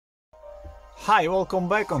Hi, welcome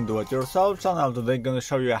back on Do It Yourself channel. Today I'm gonna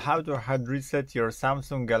show you how to hard reset your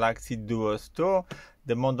Samsung Galaxy Duos 2.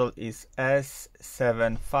 The model is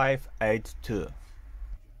S7582.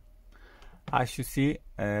 As you see,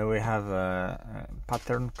 we have a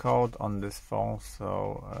pattern code on this phone,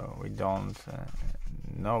 so we don't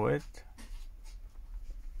know it.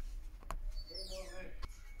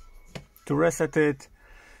 To reset it,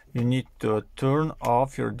 you need to turn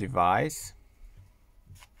off your device.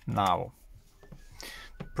 Now,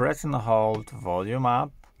 press and hold volume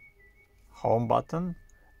up, home button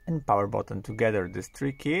and power button together, these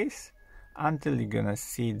three keys, until you're gonna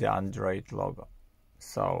see the Android logo.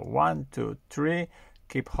 So 1, 2, 3,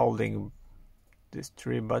 keep holding these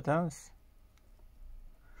three buttons,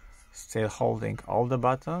 still holding all the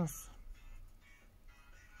buttons.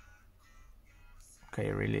 Okay,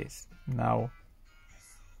 release. Now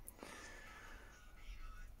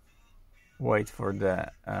wait for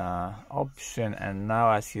the option, and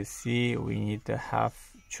now as you see we need to have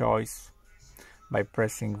choice by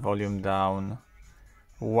pressing volume down,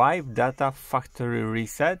 wipe data factory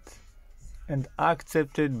reset, and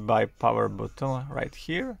accepted by power button right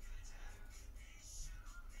here.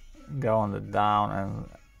 Go on the down and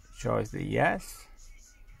choose the yes.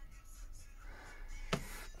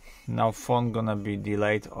 Now phone gonna be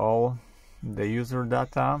delete all the user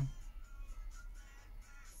data.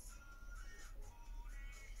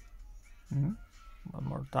 One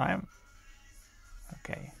more time.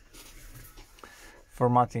 Okay.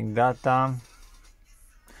 Formatting data,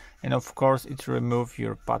 and of course it remove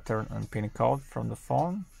your pattern and pin code from the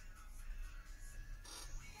phone.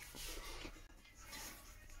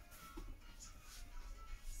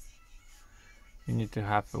 You need to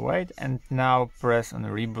have to wait, and now press on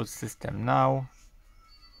reboot system now,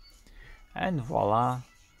 and voila.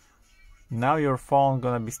 Now your phone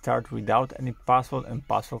gonna be start without any password and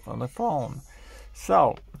password on the phone.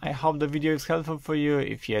 So I hope the video is helpful for you.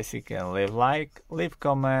 If yes, you can leave like, leave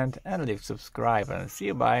comment and leave subscribe, and see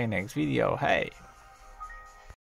you by next video. Hey!